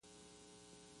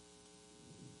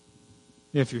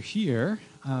If you're here,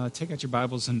 take out your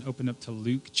Bibles and open up to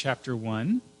Luke chapter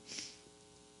 1.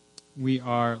 We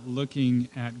are looking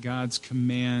at God's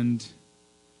command,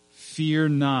 fear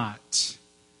not.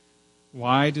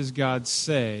 Why does God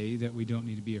say that we don't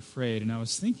need to be afraid? And I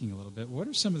was thinking a little bit, what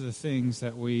are some of the things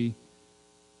that we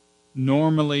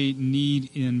normally need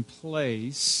in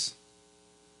place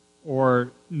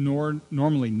or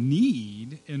normally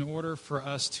need in order for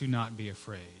us to not be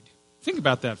afraid? Think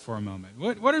about that for a moment.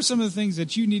 What are some of the things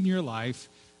that you need in your life?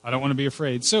 I don't want to be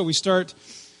afraid. So we start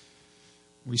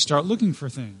looking for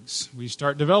things. We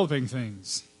start developing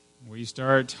things. We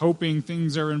start hoping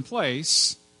things are in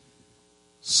place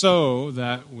so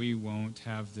that we won't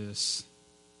have this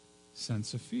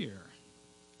sense of fear.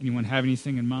 Anyone have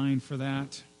anything in mind for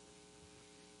that?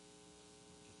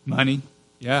 Money?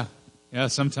 Yeah,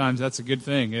 sometimes that's a good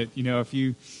thing. If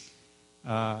you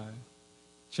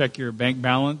check your bank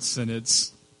balance and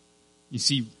you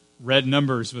see red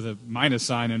numbers with a minus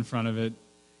sign in front of it,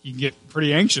 you can get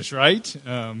pretty anxious, right?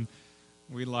 And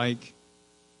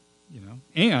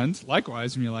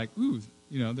likewise when you're like,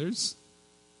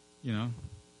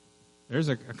 there's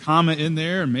a comma in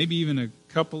there and maybe even a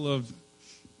couple of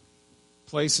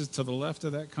places to the left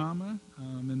of that comma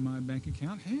in my bank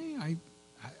account. Hey, I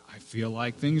feel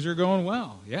like things are going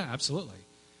well. Yeah, absolutely.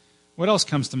 What else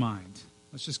comes to mind?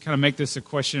 Let's just kind of make this a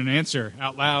question and answer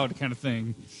out loud kind of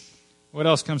thing. What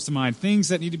else comes to mind? Things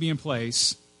that need to be in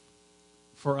place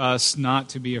for us not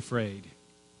to be afraid.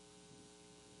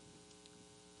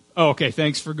 Oh, okay,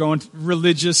 thanks for going to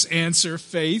religious answer.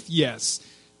 Faith, yes.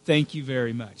 Thank you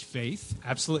very much. Faith,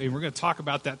 absolutely. We're going to talk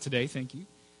about that today. Thank you.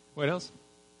 What else?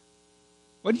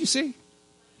 What did you say?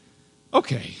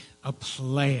 Okay, a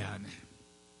plan.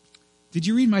 Did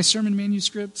you read my sermon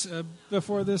manuscript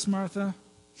before this, Martha?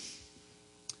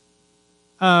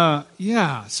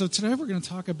 So today we're going to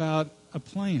talk about a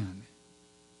plan.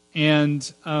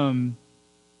 And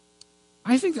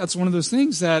I think that's one of those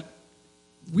things that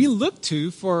we look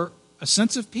to for a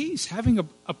sense of peace, having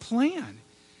a plan.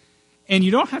 And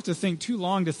you don't have to think too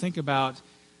long to think about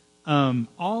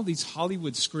all these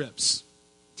Hollywood scripts,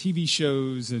 TV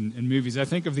shows and movies. I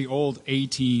think of the old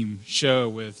A-Team show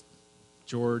with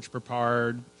George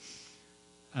Peppard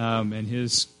and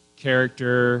his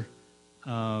character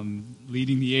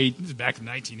leading the A-Team back in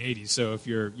the 1980s. So if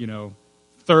you're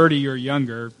 30 or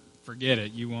younger, forget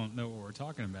it. You won't know what we're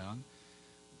talking about.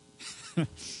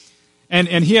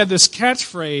 and he had this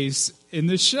catchphrase in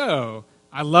the show.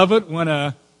 I love it when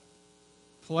a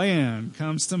plan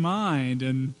comes to mind,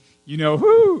 and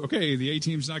okay, the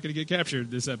A-Team's not going to get captured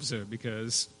this episode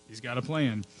because he's got a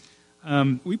plan.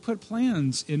 We put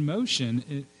plans in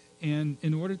motion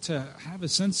in order to have a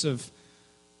sense of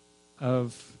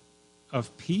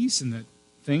peace and that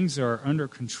things are under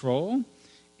control.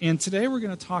 And today we're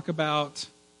going to talk about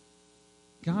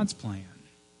God's plan.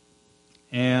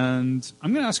 And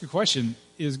I'm going to ask a question.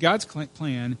 Is God's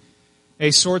plan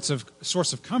a source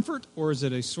of comfort, or is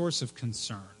it a source of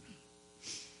concern?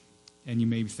 And you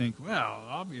may think, well,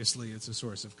 obviously it's a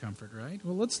source of comfort, right?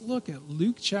 Well, let's look at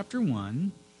Luke chapter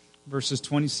 1, verses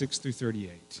 26 through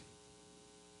 38.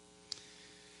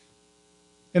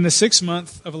 In the 6th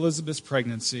month of Elizabeth's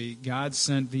pregnancy, God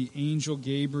sent the angel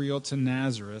Gabriel to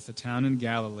Nazareth, a town in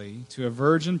Galilee, to a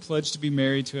virgin pledged to be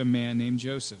married to a man named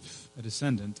Joseph, a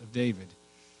descendant of David.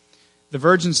 The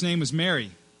virgin's name was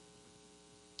Mary.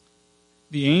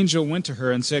 The angel went to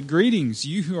her and said, "Greetings,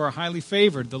 you who are highly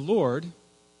favored, the Lord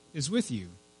is with you."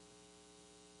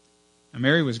 Now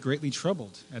Mary was greatly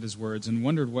troubled at his words and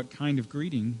wondered what kind of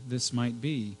greeting this might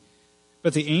be.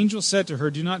 But the angel said to her,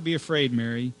 "Do not be afraid,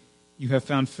 Mary. You have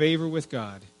found favor with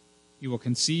God. You will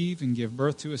conceive and give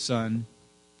birth to a son,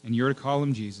 and you are to call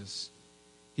him Jesus.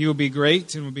 He will be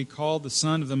great and will be called the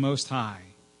Son of the Most High.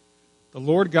 The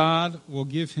Lord God will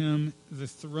give him the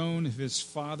throne of his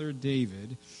father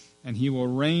David, and he will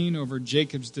reign over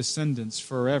Jacob's descendants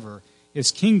forever.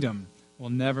 His kingdom will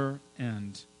never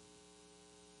end."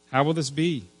 "How will this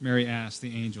be?" Mary asked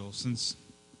the angel, "since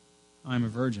I am a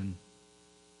virgin?"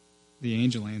 The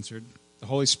angel answered, "The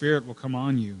Holy Spirit will come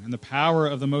on you, and the power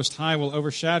of the Most High will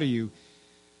overshadow you.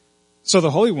 So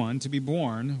the Holy One to be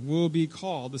born will be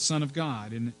called the Son of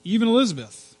God. And even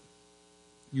Elizabeth,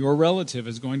 your relative,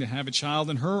 is going to have a child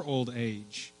in her old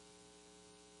age.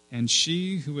 And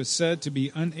she who was said to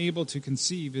be unable to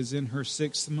conceive is in her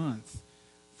 6th month.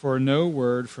 For no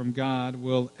word from God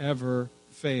will ever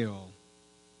fail."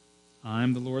 "I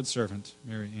am the Lord's servant,"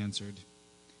 Mary answered.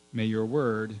 "May your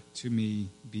word to me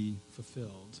be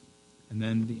fulfilled." And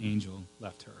then the angel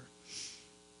left her.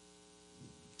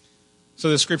 So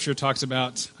the scripture talks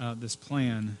about this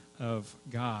plan of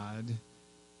God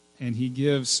and he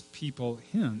gives people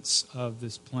hints of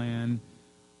this plan,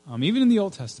 even in the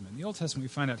Old Testament. In the Old Testament, we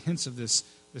find out hints of this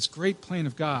great plan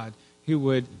of God who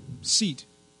would seat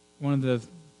one of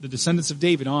the descendants of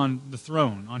David on the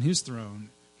throne, on his throne.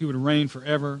 He would reign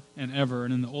forever and ever.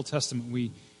 And in the Old Testament,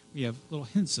 we have little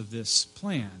hints of this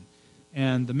plan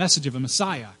and the message of a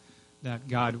Messiah that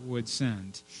God would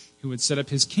send, who would set up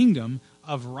his kingdom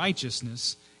of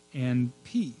righteousness and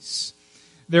peace.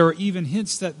 There were even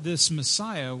hints that this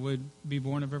Messiah would be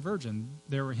born of a virgin.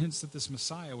 There were hints that this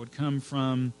Messiah would come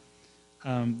from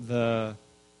the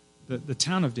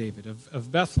town of David,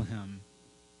 of Bethlehem.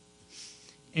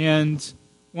 And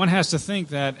one has to think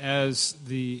that as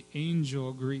the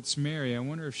angel greets Mary, I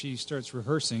wonder if she starts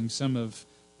rehearsing some of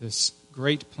this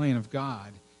great plan of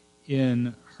God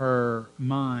in her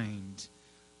mind.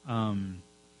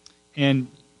 And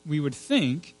we would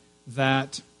think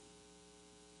that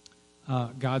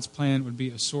God's plan would be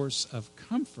a source of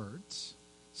comfort.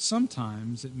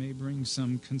 Sometimes it may bring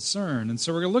some concern. And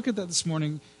so we're going to look at that this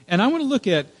morning. And I want to look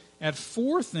at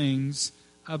 4 things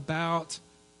about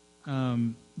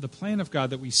the plan of God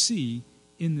that we see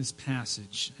in this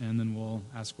passage. And then we'll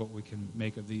ask what we can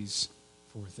make of these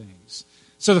 4 things.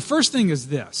 So the first thing is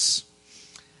this.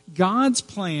 God's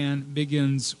plan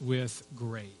begins with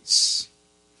grace.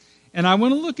 And I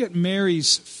want to look at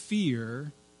Mary's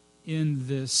fear in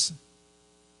this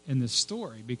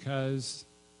story, because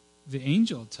the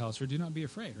angel tells her, do not be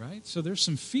afraid, right? So there's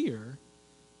some fear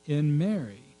in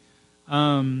Mary.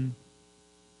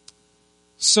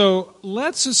 So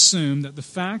let's assume that the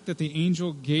fact that the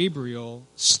angel Gabriel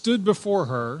stood before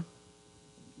her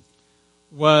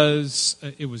was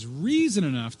reason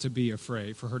enough to be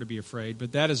afraid, for her to be afraid,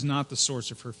 but that is not the source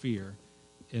of her fear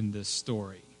in this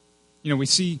story. You know, we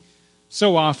see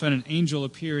so often an angel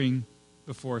appearing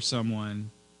before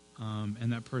someone,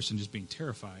 and that person just being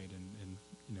terrified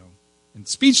and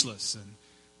speechless, and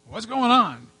what's going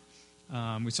on?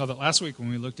 We saw that last week when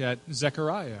we looked at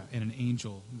Zechariah and an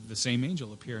angel, the same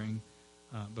angel appearing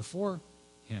before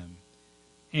him.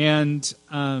 And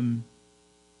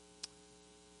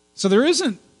so there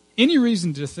isn't any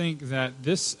reason to think that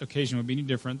this occasion would be any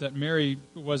different, that Mary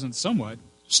wasn't somewhat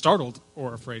startled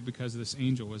or afraid because this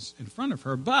angel was in front of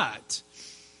her. But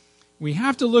we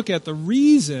have to look at the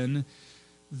reason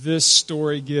this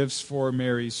story gives for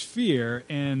Mary's fear.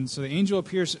 And so the angel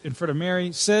appears in front of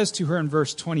Mary, says to her in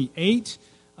verse 28,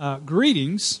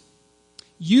 greetings,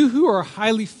 you who are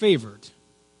highly favored,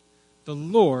 the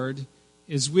Lord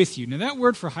is with you. Now that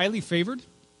word for highly favored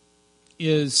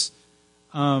is,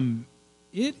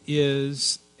 it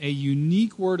is a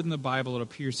unique word in the Bible. It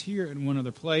appears here in one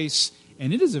other place,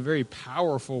 and it is a very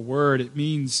powerful word. It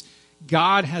means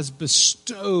God has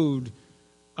bestowed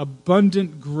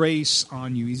abundant grace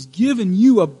on you. He's given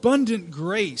you abundant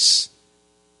grace,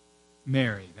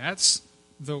 Mary. That's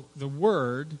the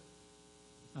word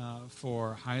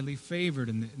for highly favored.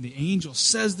 And the angel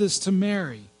says this to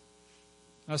Mary.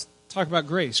 Let's talk about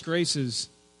grace. Grace is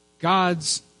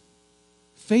God's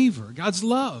favor, God's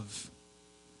love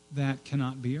that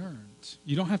cannot be earned.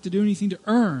 You don't have to do anything to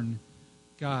earn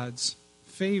God's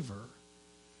favor.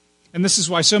 And this is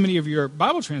why so many of your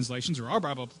Bible translations, or our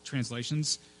Bible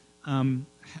translations,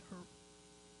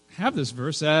 have this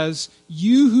verse as,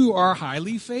 you who are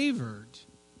highly favored.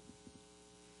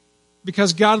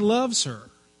 Because God loves her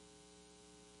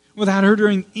without her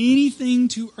doing anything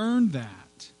to earn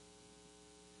that.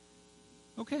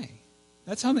 Okay,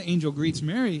 that's how the angel greets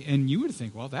Mary, and you would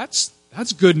think, well, that's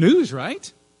good news,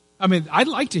 right? I mean, I'd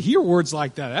like to hear words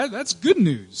like that. That's good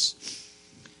news.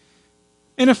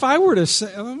 And if I were to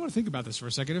say, I want to think about this for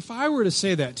a second. If I were to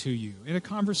say that to you in a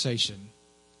conversation,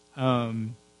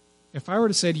 if I were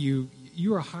to say to you,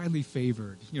 you are highly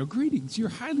favored, greetings, you're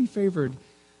highly favored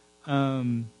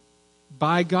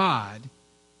by God,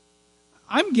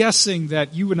 I'm guessing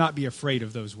that you would not be afraid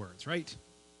of those words, right?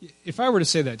 If I were to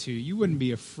say that to you, you wouldn't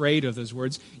be afraid of those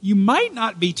words. You might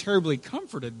not be terribly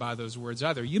comforted by those words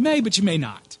either. You may, but you may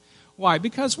not. Why?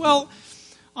 Because, well,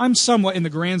 I'm somewhat, in the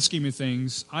grand scheme of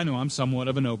things, I know I'm somewhat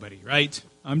of a nobody, right?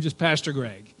 I'm just Pastor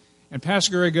Greg. And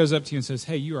Pastor Greg goes up to you and says,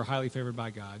 hey, you are highly favored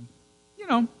by God.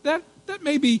 That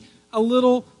may be a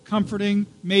little comforting,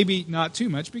 maybe not too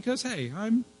much, because, hey,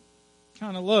 I'm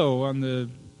kind of low on the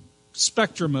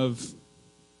spectrum of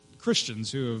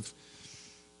Christians who have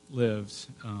lived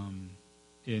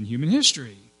in human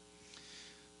history.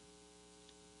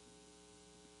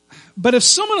 But if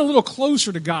someone a little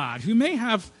closer to God, who may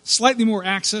have slightly more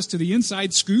access to the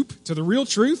inside scoop, to the real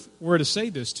truth, were to say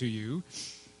this to you,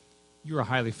 you are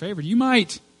highly favored. You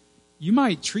might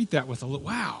treat that with a little,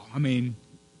 wow,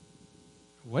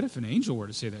 what if an angel were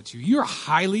to say that to you? You're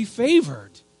highly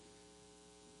favored.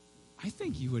 I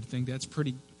think you would think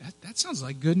that sounds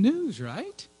like good news,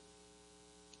 right?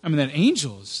 I mean, that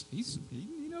angel, he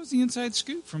knows the inside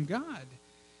scoop from God.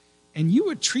 And you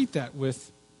would treat that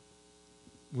with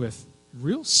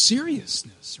real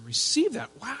seriousness. Receive that.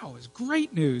 Wow, it's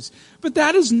great news. But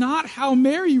that is not how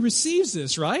Mary receives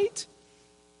this, right?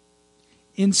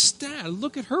 Instead,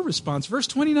 look at her response. Verse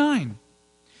 29.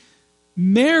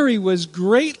 Mary was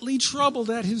greatly troubled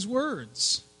at his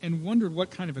words and wondered what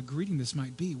kind of a greeting this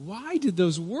might be. Why did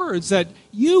those words that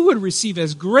you would receive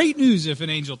as great news if an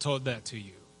angel told that to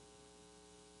you?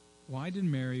 Why did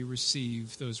Mary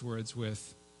receive those words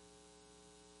with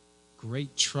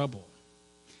great trouble?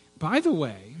 By the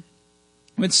way,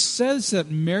 when it says that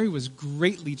Mary was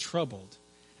greatly troubled,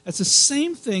 that's the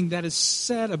same thing that is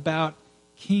said about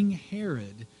King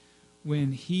Herod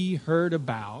when he heard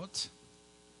about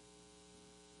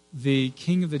the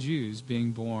King of the Jews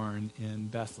being born in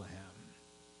Bethlehem.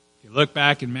 If you look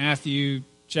back in Matthew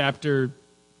chapter,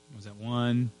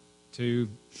 1, 2,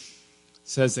 it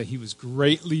says that he was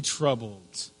greatly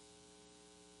troubled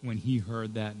when he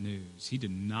heard that news. He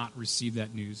did not receive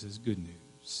that news as good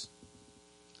news.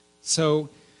 So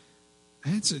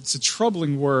it's a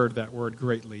troubling word, that word,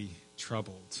 greatly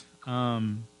troubled.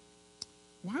 Why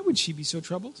would she be so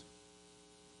troubled?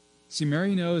 See,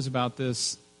 Mary knows about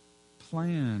this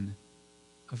plan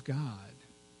of God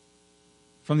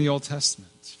from the Old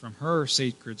Testament, from her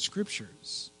sacred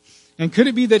scriptures. And could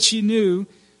it be that she knew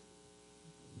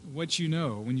what you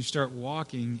know when you start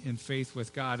walking in faith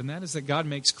with God, and that is that God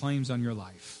makes claims on your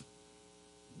life.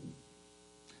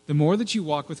 The more that you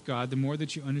walk with God, the more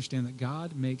that you understand that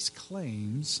God makes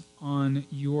claims on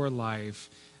your life,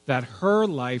 that her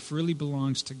life really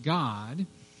belongs to God,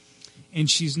 and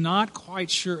she's not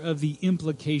quite sure of the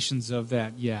implications of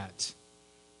that yet.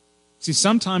 See,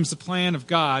 sometimes the plan of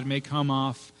God may come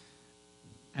off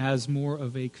as more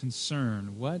of a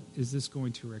concern. What is this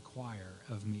going to require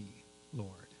of me,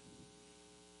 Lord?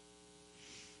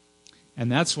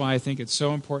 And that's why I think it's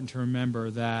so important to remember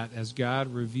that as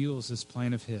God reveals this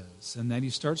plan of His, and that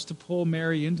He starts to pull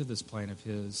Mary into this plan of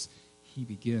His, He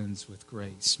begins with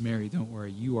grace. Mary, don't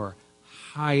worry, you are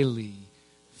highly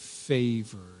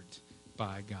favored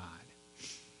by God.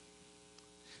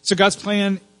 So God's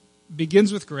plan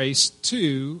begins with grace.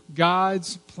 2,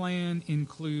 God's plan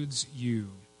includes you.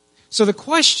 So the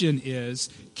question is,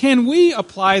 can we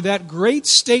apply that great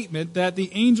statement that the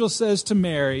angel says to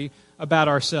Mary about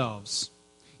ourselves?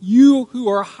 You who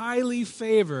are highly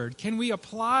favored, can we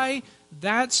apply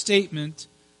that statement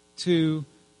to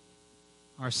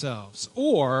ourselves?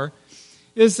 Or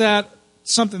is that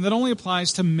something that only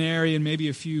applies to Mary and maybe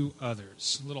a few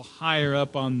others, a little higher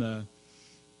up on the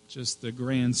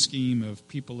grand scheme of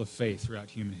people of faith throughout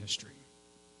human history?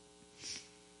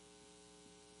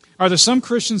 Are there some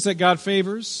Christians that God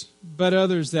favors, but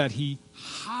others that He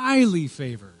highly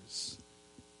favors,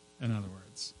 in other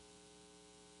words?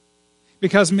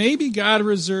 Because maybe God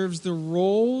reserves the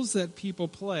roles that people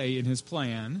play in His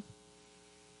plan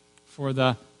for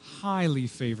the highly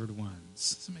favored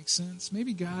ones. Does that make sense?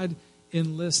 Maybe God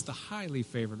enlists the highly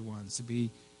favored ones to be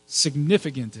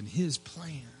significant in His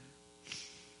plan.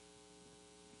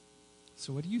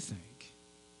 So what do you think?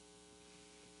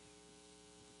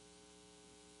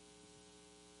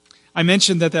 I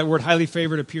mentioned that word highly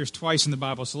favored appears twice in the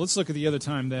Bible, so let's look at the other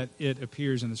time that it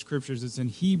appears in the Scriptures. It's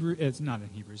not in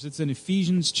Hebrews. It's in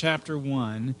Ephesians chapter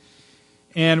 1,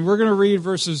 and we're going to read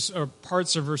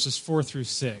parts of verses 4 through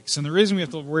 6. And the reason we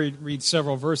have to read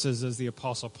several verses is the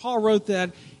Apostle Paul wrote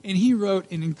that, and he wrote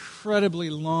in incredibly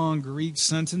long Greek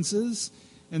sentences,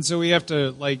 and so we have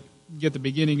to get the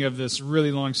beginning of this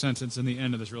really long sentence and the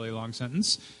end of this really long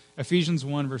sentence. Ephesians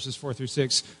 1, verses 4 through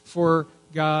 6. For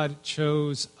God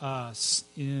chose us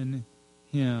in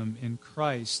Him, in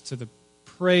Christ, to the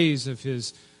praise of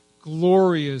His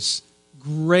glorious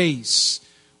grace,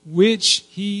 which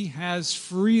He has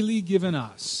freely given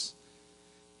us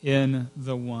in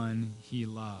the one He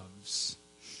loves.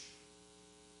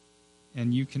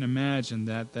 And you can imagine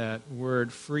that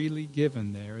word freely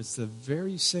given there is the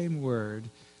very same word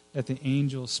that the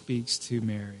angel speaks to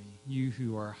Mary. You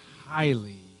who are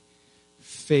highly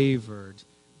favored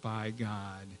by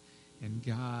God. And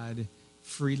God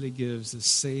freely gives the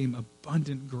same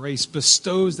abundant grace,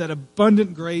 bestows that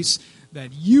abundant grace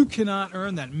that you cannot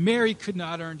earn, that Mary could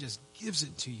not earn, just gives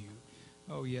it to you.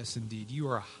 Oh, yes, indeed. You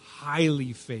are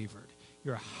highly favored.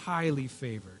 You're highly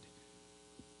favored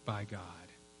by God.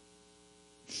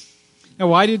 Now,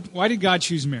 why did God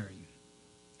choose Mary?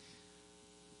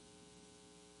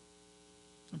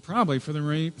 Probably for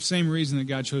the same reason that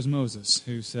God chose Moses,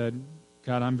 who said,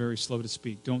 God, I'm very slow to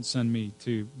speak. Don't send me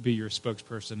to be your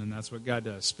spokesperson. And that's what God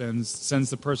does. Sends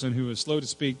the person who is slow to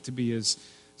speak to be his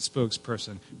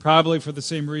spokesperson. Probably for the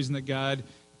same reason that God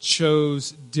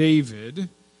chose David,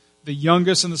 the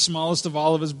youngest and the smallest of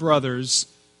all of his brothers,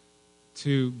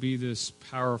 to be this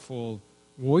powerful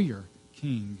warrior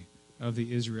king of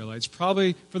the Israelites.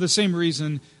 Probably for the same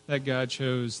reason that God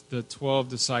chose the 12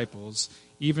 disciples,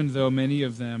 even though many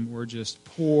of them were just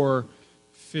poor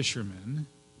fishermen,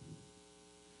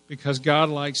 because God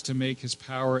likes to make his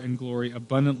power and glory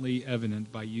abundantly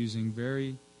evident by using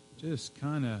very just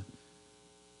kind of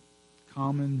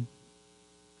common,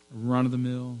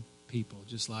 run-of-the-mill people,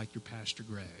 just like your Pastor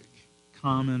Greg.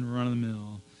 Common,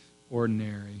 run-of-the-mill,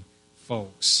 ordinary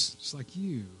folks, just like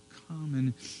you.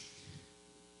 Common,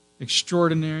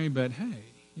 extraordinary, but hey,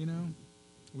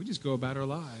 we just go about our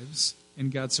lives,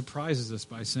 and God surprises us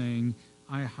by saying,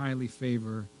 I highly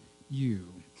favor you.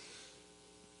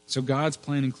 So God's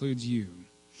plan includes you.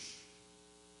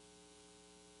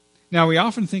 Now, we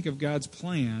often think of God's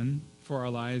plan for our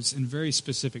lives in very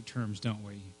specific terms, don't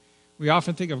we? We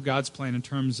often think of God's plan in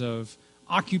terms of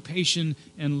occupation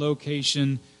and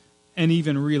location and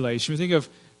even relation. We think of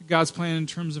God's plan in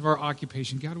terms of our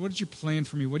occupation. God, what is your plan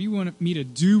for me? What do you want me to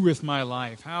do with my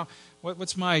life?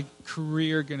 What's my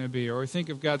career going to be? Or we think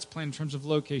of God's plan in terms of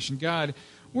location. God,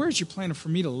 where is your plan for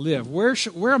me to live? Where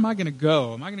am I going to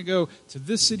go? Am I going to go to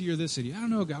this city or this city? I don't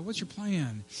know, God. What's your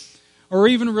plan? Or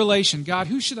even relation. God,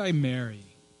 who should I marry?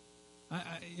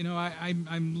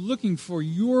 I'm looking for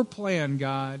your plan,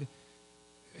 God.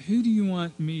 Who do you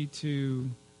want me to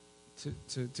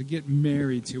get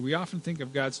married to? We often think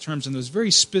of God's terms in those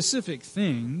very specific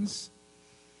things.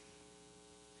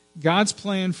 God's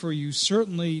plan for you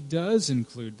certainly does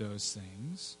include those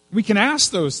things. We can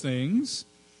ask those things,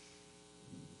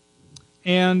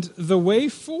 and the way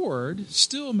forward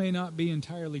still may not be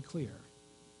entirely clear.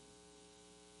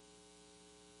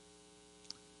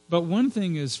 But one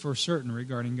thing is for certain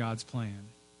regarding God's plan.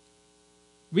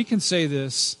 We can say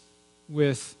this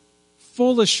with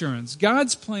full assurance.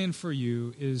 God's plan for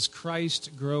you is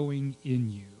Christ growing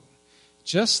in you.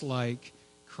 Just like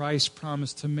Christ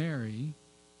promised to Mary,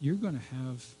 you're going to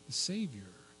have the Savior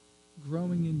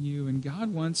growing in you. And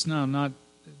God wants, now not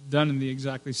done in the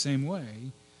exactly same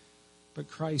way, but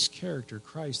Christ's character,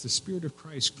 Christ, the Spirit of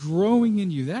Christ growing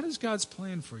in you. That is God's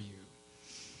plan for you.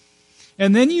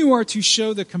 And then you are to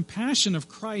show the compassion of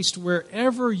Christ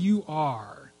wherever you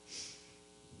are.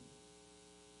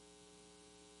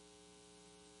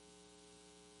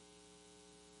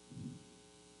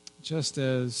 Just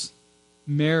as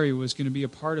Mary was going to be a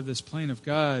part of this plan of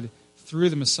God through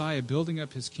the Messiah building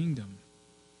up his kingdom,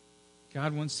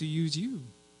 God wants to use you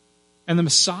and the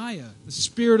Messiah, the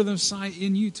Spirit of the Messiah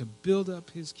in you to build up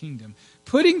his kingdom.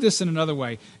 Putting this in another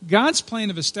way, God's plan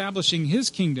of establishing his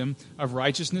kingdom of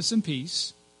righteousness and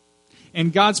peace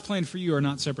and God's plan for you are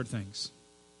not separate things.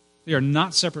 They are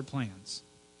not separate plans.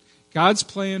 God's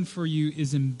plan for you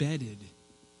is embedded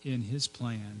in his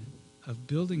plan of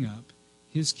building up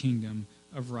his kingdom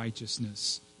of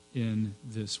righteousness in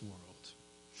this world.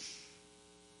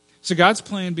 So God's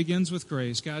plan begins with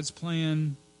grace. God's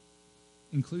plan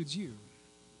includes you.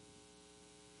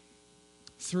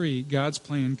 3, God's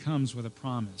plan comes with a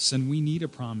promise, and we need a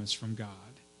promise from God.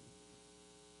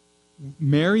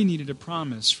 Mary needed a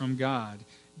promise from God.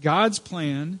 God's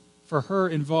plan for her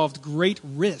involved great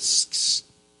risks,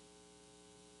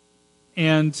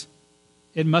 and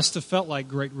it must have felt like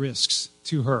great risks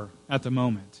to her at the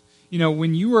moment.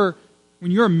 When you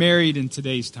are married in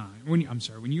today's time,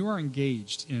 when you are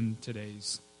engaged in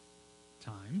today's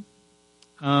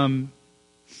time,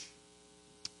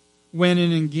 when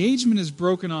an engagement is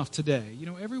broken off today,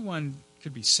 everyone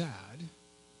could be sad,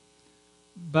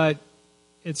 but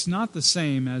it's not the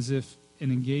same as if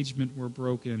an engagement were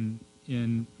broken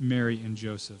in Mary and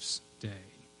Joseph's day.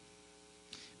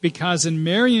 Because in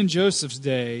Mary and Joseph's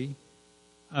day,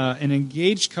 an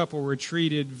engaged couple were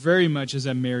treated very much as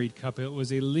a married couple. It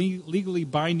was a legally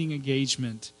binding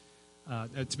engagement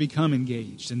to become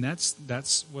engaged. And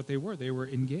that's what they were. They were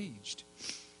engaged.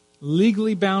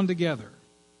 Legally bound together.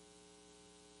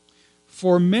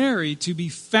 For Mary to be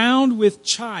found with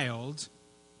child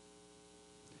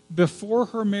before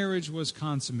her marriage was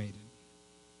consummated,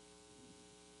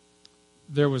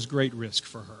 there was great risk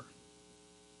for her.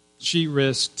 She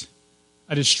risked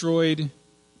a destroyed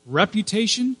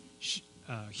reputation,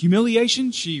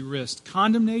 humiliation. She risked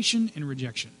condemnation and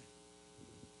rejection.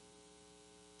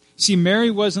 See, Mary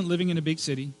wasn't living in a big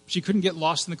city. She couldn't get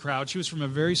lost in the crowd. She was from a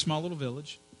very small little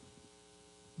village.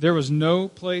 There was no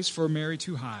place for Mary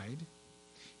to hide.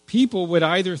 People would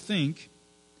either think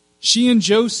she and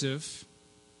Joseph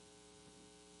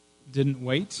didn't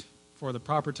wait for the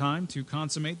proper time to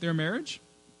consummate their marriage.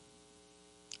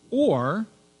 Or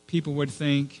people would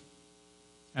think,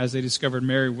 as they discovered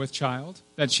Mary with child,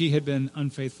 that she had been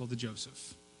unfaithful to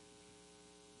Joseph,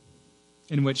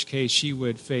 in which case she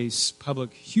would face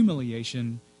public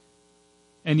humiliation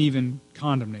and even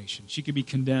condemnation. She could be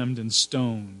condemned and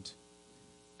stoned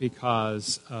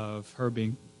because of her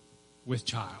being with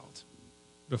child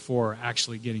before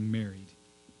actually getting married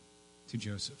to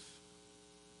Joseph,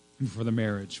 before the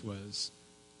marriage was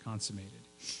consummated.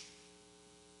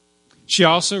 She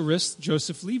also risked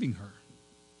Joseph leaving her.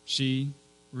 She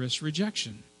risked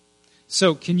rejection.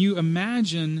 So can you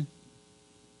imagine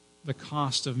the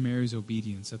cost of Mary's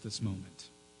obedience at this moment?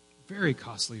 Very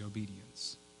costly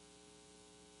obedience.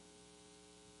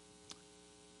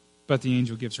 But the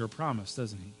angel gives her a promise,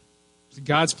 doesn't he?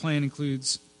 God's plan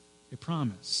includes a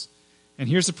promise. And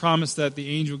here's the promise that the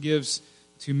angel gives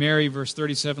to Mary, verse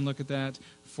 37, look at that.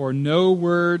 For no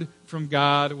word from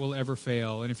God will ever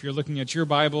fail. And if you're looking at your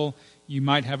Bible, you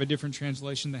might have a different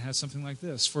translation that has something like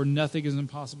this. For nothing is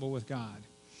impossible with God.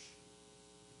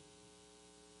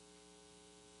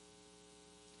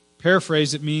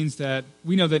 Paraphrased, it means that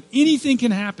we know that anything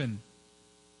can happen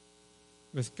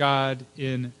with God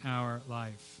in our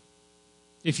life.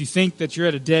 If you think that you're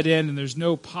at a dead end and there's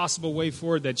no possible way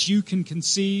forward that you can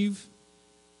conceive,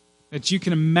 that you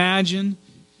can imagine,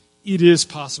 it is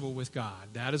possible with God.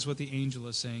 That is what the angel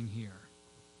is saying here.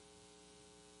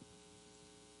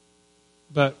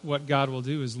 But what God will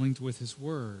do is linked with His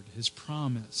word, His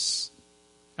promise.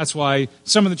 That's why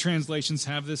some of the translations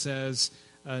have this as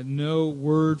no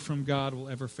word from God will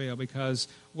ever fail, because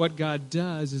what God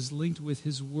does is linked with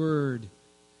His word.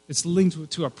 It's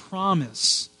linked to a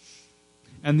promise.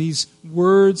 And these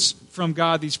words from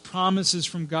God, these promises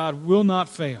from God will not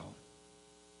fail.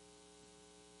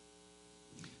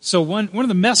 So one of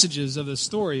the messages of this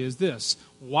story is this.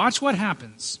 Watch what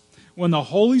happens when the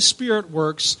Holy Spirit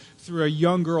works through a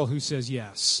young girl who says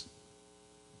yes.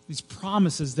 These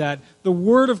promises that the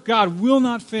Word of God will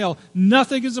not fail.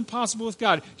 Nothing is impossible with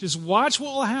God. Just watch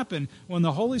what will happen when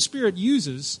the Holy Spirit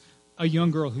uses a young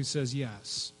girl who says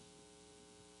yes.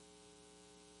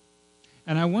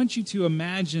 And I want you to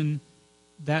imagine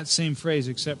that same phrase,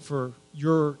 except for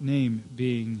your name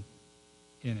being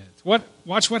in it.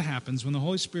 Watch what happens when the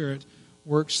Holy Spirit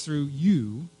works through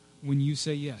you when you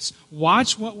say yes.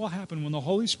 Watch what will happen when the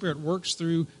Holy Spirit works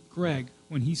through Greg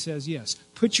when he says yes.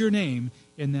 Put your name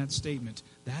in that statement.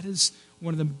 That is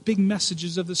one of the big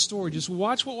messages of the story. Just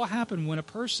watch what will happen when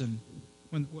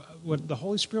what the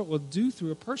Holy Spirit will do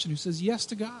through a person who says yes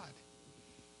to God.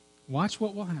 Watch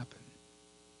what will happen.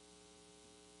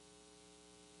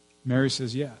 Mary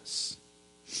says yes.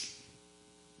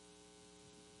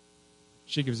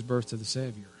 She gives birth to the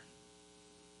Savior.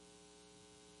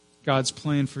 God's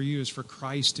plan for you is for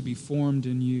Christ to be formed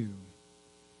in you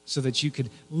so that you could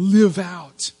live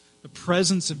out the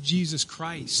presence of Jesus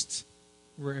Christ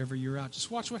wherever you're at.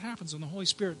 Just watch what happens when the Holy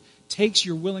Spirit takes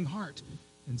your willing heart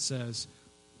and says,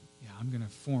 yeah, I'm going to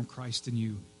form Christ in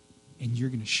you, and you're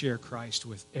going to share Christ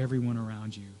with everyone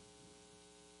around you,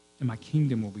 and my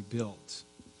kingdom will be built.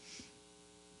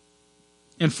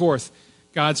 And fourth,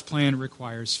 God's plan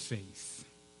requires faith.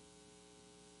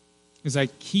 As I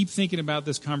keep thinking about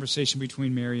this conversation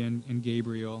between Mary and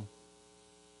Gabriel,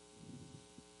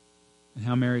 and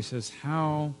how Mary says,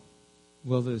 how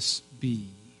will this be?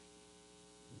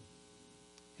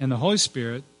 And the Holy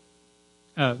Spirit,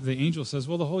 the angel says,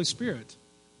 well, the Holy Spirit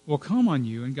will come on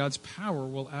you, and God's power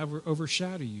will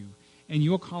overshadow you, and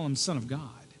you will call him Son of God.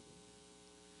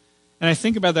 And I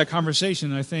think about that conversation,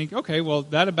 and I think, okay, well,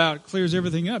 that about clears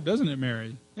everything up, doesn't it,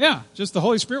 Mary? Yeah, just the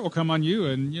Holy Spirit will come on you,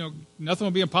 and nothing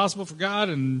will be impossible for God,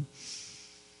 and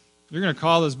you're going to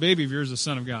call this baby of yours the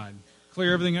Son of God.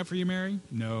 Clear everything up for you, Mary?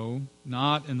 No,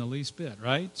 not in the least bit,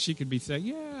 right? She could be saying,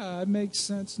 yeah, it makes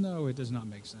sense. No, it does not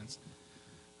make sense.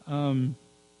 But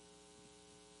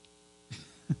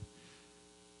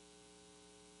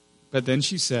then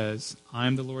she says, I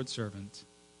am the Lord's servant.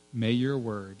 May your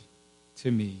word to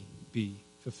me be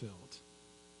fulfilled.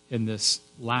 In this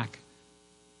lack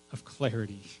of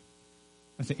clarity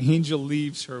that the angel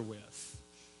leaves her with.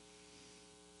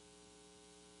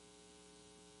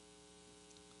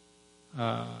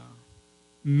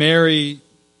 Mary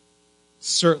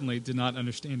certainly did not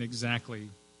understand exactly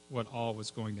what all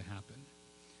was going to happen.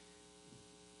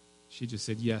 She just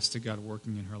said yes to God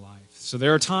working in her life. So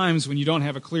there are times when you don't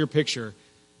have a clear picture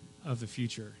of the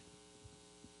future.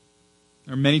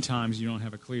 There are many times you don't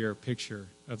have a clear picture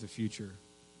of the future.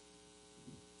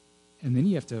 And then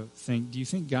you have to think, do you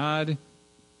think God's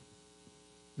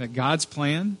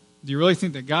plan, do you really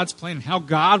think that God's plan and how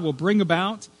God will bring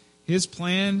about His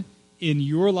plan in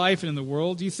your life and in the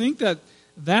world, do you think that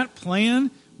that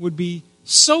plan would be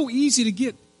so easy to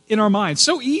get in our mind,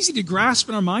 so easy to grasp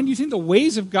in our mind? Do you think the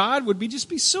ways of God would just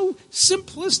be so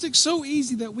simplistic, so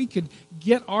easy that we could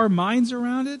get our minds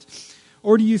around it?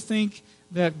 Or do you think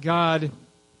that God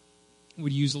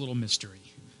would use a little mystery?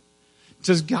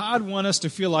 Does God want us to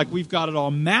feel like we've got it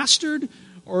all mastered?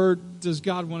 Or does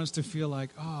God want us to feel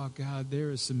like, oh, God, there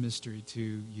is some mystery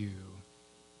to you.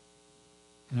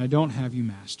 And I don't have you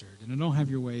mastered. And I don't have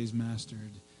your ways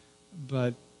mastered.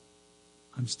 But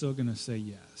I'm still going to say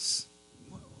yes.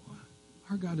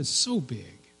 Our God is so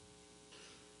big.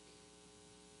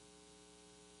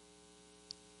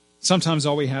 Sometimes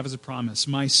all we have is a promise.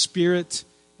 My spirit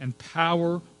and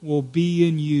power will be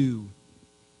in you.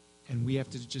 And we have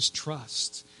to just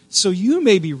trust. So you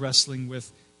may be wrestling with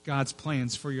God's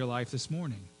plans for your life this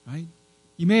morning, right?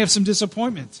 You may have some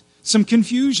disappointment, some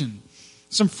confusion,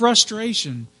 some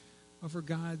frustration over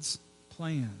God's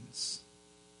plans.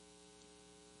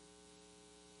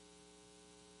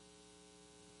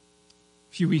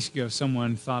 A few weeks ago,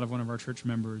 someone thought of one of our church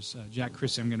members, Jack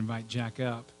Christie. I'm going to invite Jack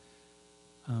up,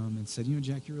 and said,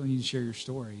 Jack, you really need to share your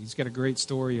story. He's got a great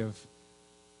story of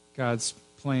God's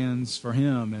plans for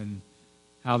him and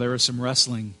how there was some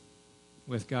wrestling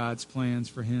with God's plans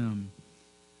for him.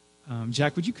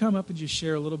 Jack, would you come up and just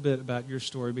share a little bit about your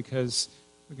story, because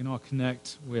we can all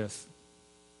connect with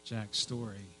Jack's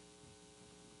story.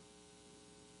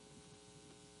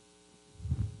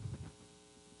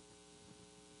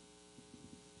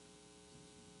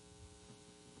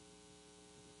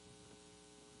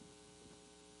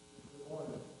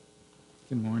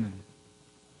 Good morning.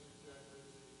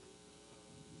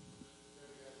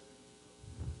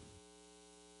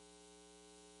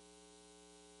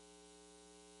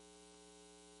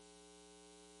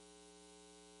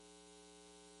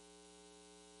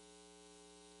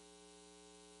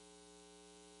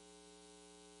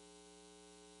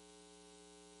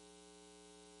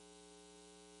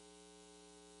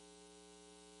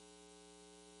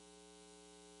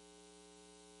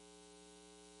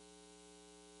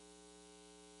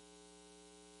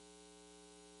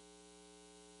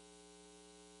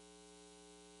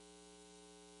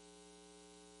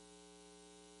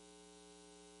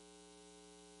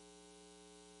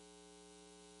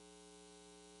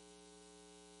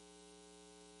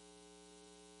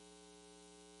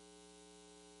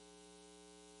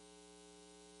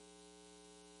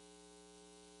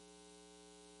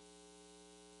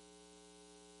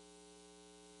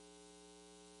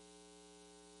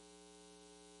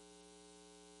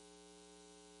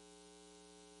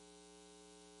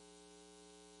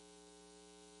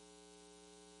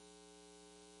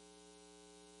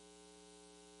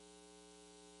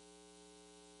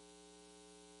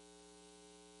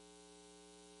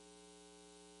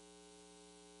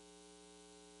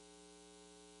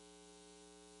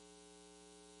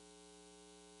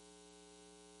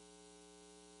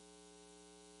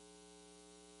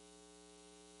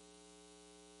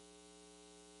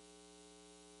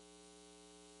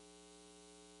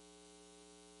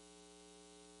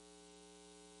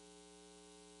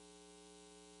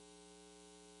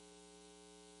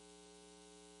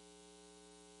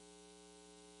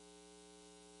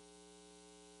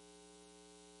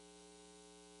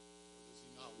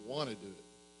 Want to do it,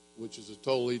 which is a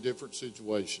totally different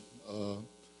situation.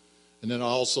 And then I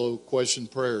also question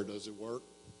prayer. Does it work?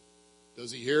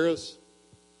 Does he hear us?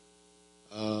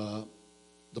 The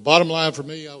bottom line for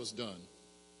me, I was done.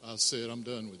 I said, I'm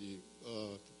done with you.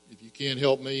 If you can't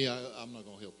help me, I'm not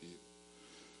going to help you.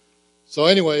 So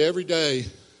anyway, every day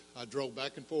I drove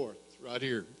back and forth right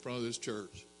here in front of this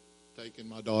church, taking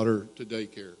my daughter to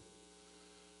daycare.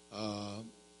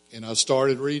 And I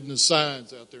started reading the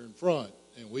signs out there in front.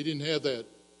 And we didn't have that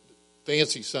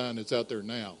fancy sign that's out there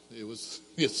now.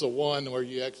 It's the one where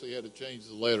you actually had to change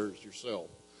the letters yourself.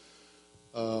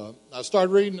 I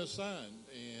started reading the sign,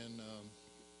 and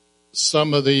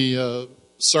some of the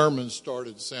sermons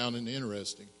started sounding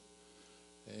interesting.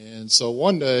 And so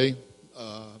one day,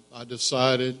 I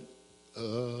decided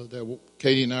that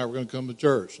Katie and I were going to come to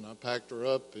church. And I packed her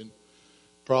up, and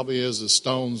probably as the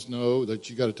Stones know, that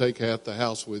you got to take half the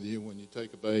house with you when you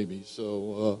take a baby.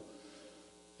 So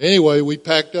anyway, we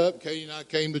packed up. Katie and I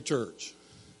came to church.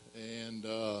 And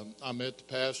I met the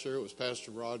pastor. It was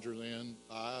Pastor Roger then.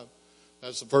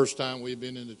 That's the first time we'd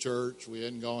been in the church. We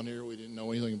hadn't gone here. We didn't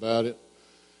know anything about it.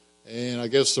 And I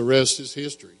guess the rest is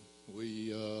history.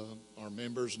 We are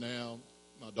members now.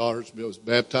 My daughter was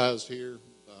baptized here.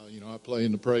 I play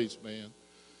in the praise band.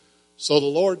 So the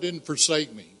Lord didn't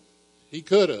forsake me. He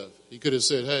could have. He could have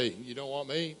said, hey, you don't want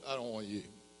me? I don't want you.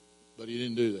 But he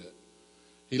didn't do that.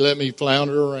 he let me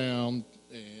flounder around,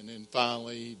 and then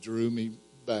finally he drew me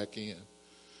back in.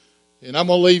 And I'm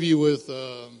going to leave you with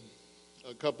a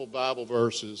couple Bible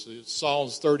verses. It's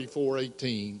Psalms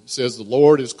 34:18. It says, "The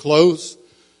Lord is close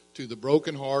to the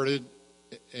brokenhearted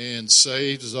and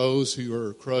saves those who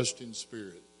are crushed in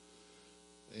spirit."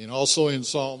 And also in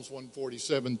Psalms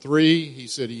 147:3, he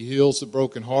said he heals the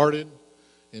brokenhearted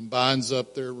and binds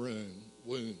up their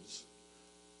wounds.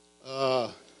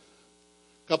 A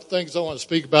couple things I want to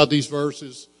speak about these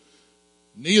verses.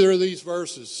 Neither of these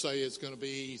verses say it's going to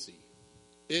be easy.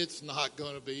 It's not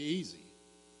going to be easy.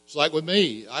 It's like with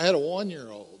me. I had a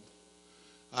 1-year-old.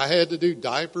 I had to do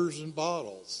diapers and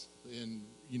bottles. And,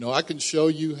 I can show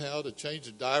you how to change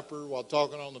a diaper while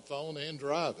talking on the phone and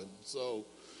driving. So,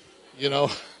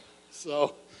 it's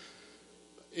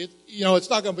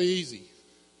not going to be easy.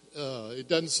 It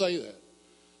doesn't say that.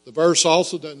 The verse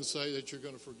also doesn't say that you're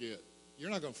going to forget. You're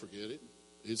not going to forget it.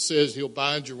 It says he'll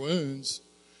bind your wounds.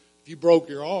 If you broke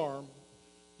your arm,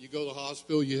 you go to the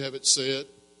hospital, you have it set,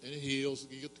 and it heals,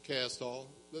 you get the cast off.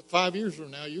 But 5 years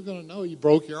from now, you're going to know you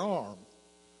broke your arm.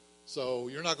 So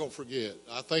you're not going to forget.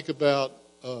 I think about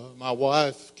my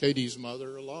wife, Katie's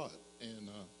mother, a lot. And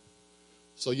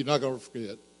so you're not going to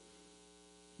forget.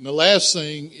 And the last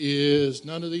thing is,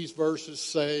 none of these verses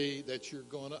say that you're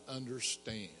going to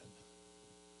understand.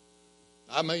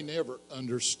 I may never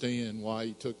understand why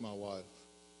he took my wife.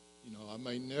 I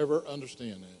may never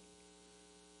understand that.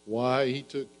 Why he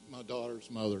took my daughter's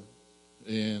mother.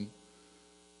 And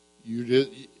you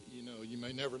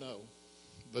may never know.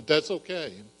 But that's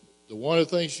okay. One of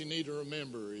the things you need to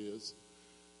remember is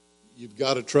you've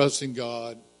got to trust in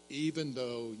God, even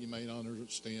though you may not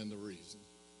understand the reason.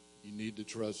 You need to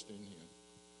trust in him.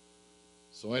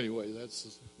 So anyway,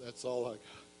 that's all I got.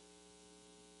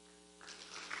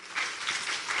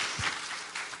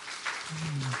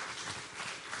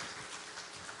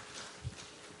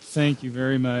 Thank you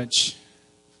very much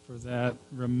for that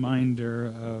reminder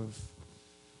of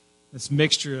this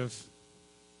mixture of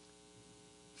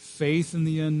faith in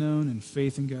the unknown and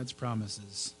faith in God's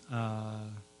promises. The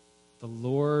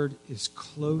Lord is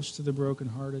close to the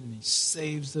brokenhearted, and he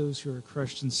saves those who are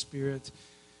crushed in spirit.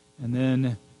 And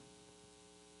then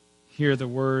hear the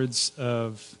words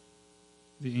of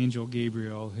the angel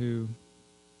Gabriel, who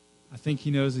I think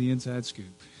he knows the inside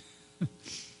scoop,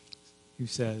 who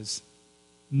says,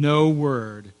 "No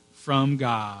word from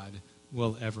God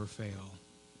will ever fail.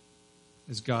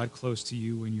 Is God close to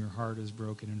you when your heart is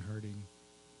broken and hurting?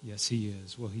 Yes, he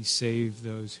is. Will he save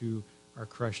those who are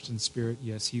crushed in spirit?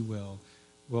 Yes, he will.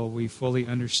 Will we fully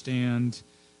understand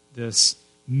this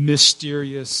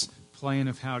mysterious plan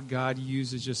of how God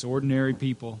uses just ordinary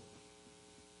people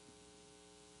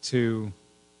to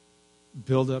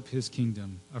build up his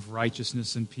kingdom of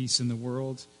righteousness and peace in the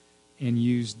world, and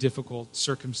use difficult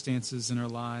circumstances in our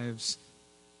lives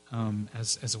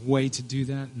as a way to do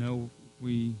that? No,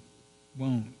 we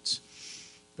won't.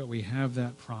 But we have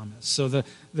that promise. So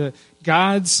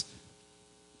God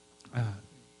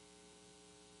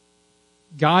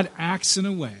acts in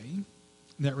a way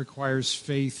that requires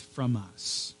faith from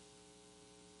us.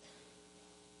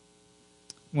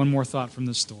 One more thought from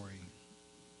this story.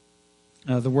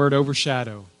 The word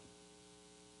overshadow.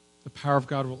 The power of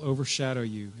God will overshadow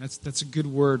you. That's a good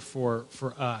word for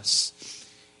us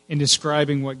in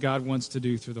describing what God wants to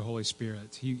do through the Holy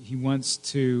Spirit. He wants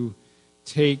to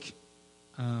take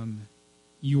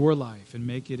your life and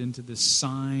make it into the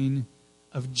sign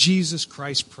of Jesus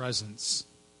Christ's presence.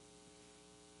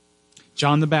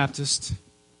 John the Baptist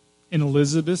in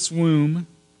Elizabeth's womb.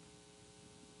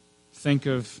 Think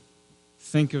of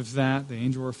that. The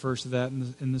angel refers to that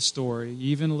in the story.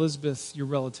 Even Elizabeth, your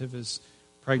relative, is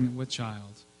pregnant with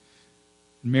child.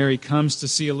 Mary comes to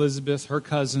see Elizabeth, her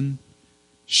cousin,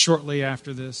 shortly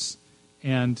after this.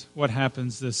 And what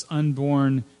happens? This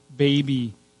unborn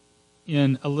baby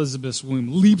in Elizabeth's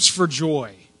womb leaps for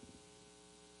joy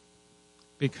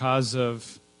because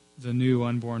of the new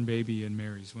unborn baby in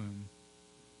Mary's womb.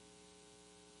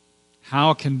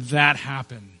 How can that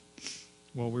happen?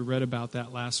 Well, we read about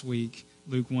that last week.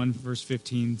 Luke 1 verse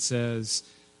 15 says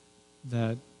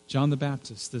that John the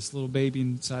Baptist, this little baby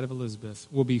inside of Elizabeth,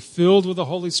 will be filled with the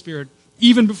Holy Spirit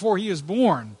even before he is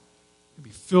born. He'll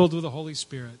be filled with the Holy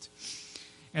Spirit.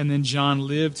 And then John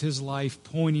lived his life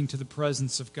pointing to the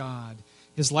presence of God.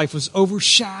 His life was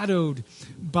overshadowed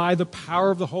by the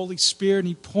power of the Holy Spirit, and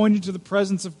he pointed to the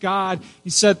presence of God. He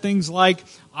said things like,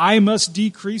 "I must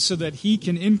decrease so that he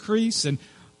can increase," and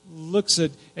looks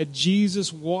at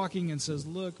Jesus walking and says,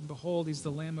 "Look, behold, he's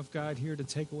the Lamb of God here to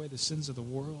take away the sins of the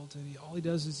world." And all he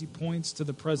does is he points to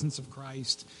the presence of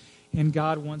Christ. And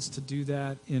God wants to do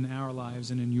that in our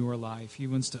lives and in your life. He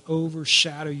wants to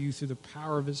overshadow you through the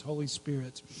power of His Holy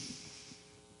Spirit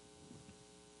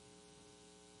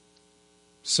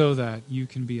so that you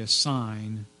can be a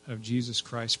sign of Jesus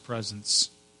Christ's presence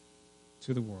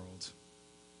to the world.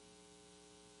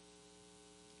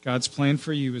 God's plan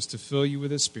for you is to fill you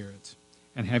with His Spirit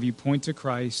and have you point to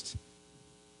Christ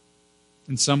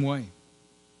in some way.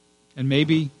 And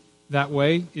maybe that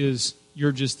way is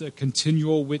you're just a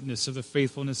continual witness of the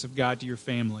faithfulness of God to your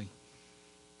family,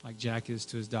 like Jack is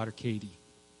to his daughter Katie.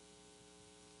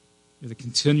 You're the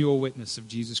continual witness of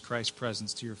Jesus Christ's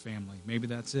presence to your family. Maybe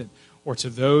that's it. Or to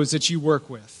those that you work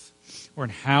with, or in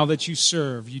how that you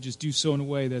serve, you just do so in a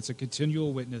way that's a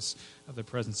continual witness of the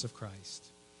presence of Christ.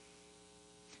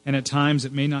 And at times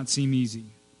it may not seem easy,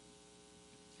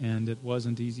 and it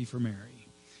wasn't easy for Mary.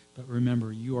 But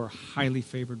remember, you are highly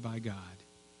favored by God.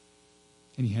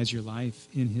 And He has your life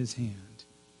in His hand.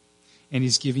 And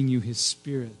He's giving you His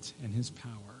Spirit and His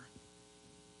power.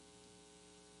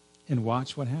 And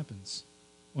watch what happens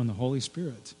when the Holy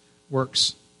Spirit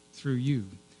works through you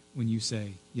when you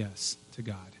say yes to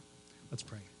God. Let's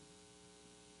pray.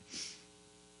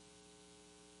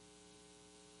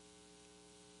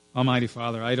 Almighty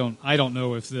Father, I don't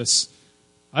know if this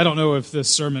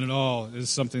sermon at all is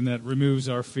something that removes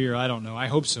our fear. I don't know. I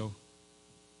hope so.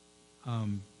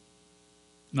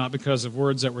 Not because of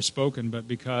words that were spoken, but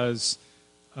because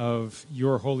of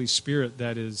your Holy Spirit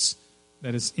that is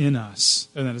in us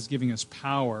and that is giving us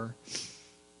power.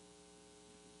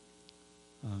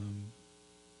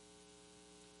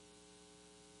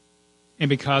 And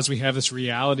because we have this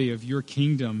reality of your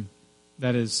kingdom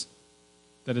that is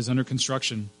under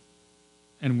construction,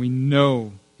 and we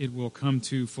know it will come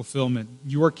to fulfillment.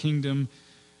 Your kingdom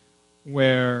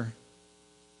where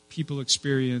people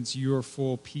experience your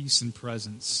full peace and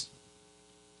presence.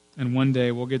 And one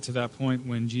day we'll get to that point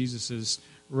when Jesus is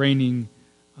reigning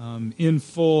in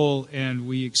full and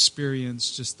we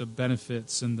experience just the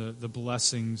benefits and the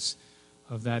blessings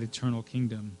of that eternal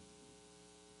kingdom.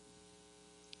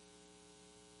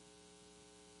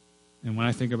 And when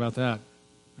I think about that,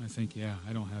 I think,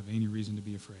 I don't have any reason to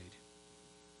be afraid.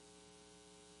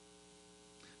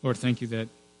 Lord, thank you that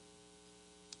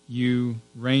you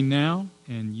reign now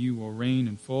and you will reign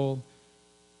in full,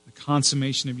 the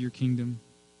consummation of your kingdom.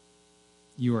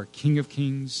 You are King of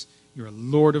kings, you are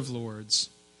Lord of lords,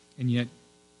 and yet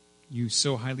you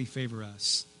so highly favor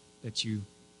us that you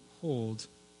hold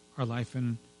our life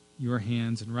in your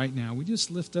hands. And right now, we just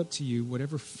lift up to you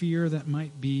whatever fear that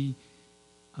might be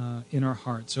in our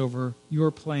hearts over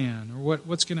your plan or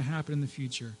what's going to happen in the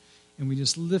future. And we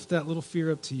just lift that little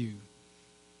fear up to you.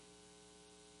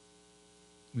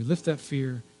 We lift that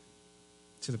fear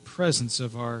to the presence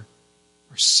of our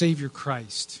Savior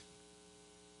Christ.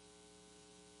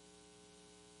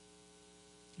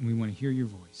 And we want to hear your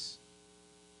voice.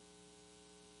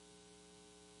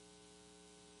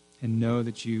 And know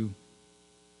that you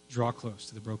draw close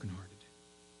to the brokenhearted.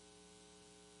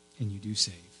 And you do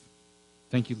save.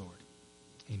 Thank you, Lord.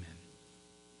 Amen.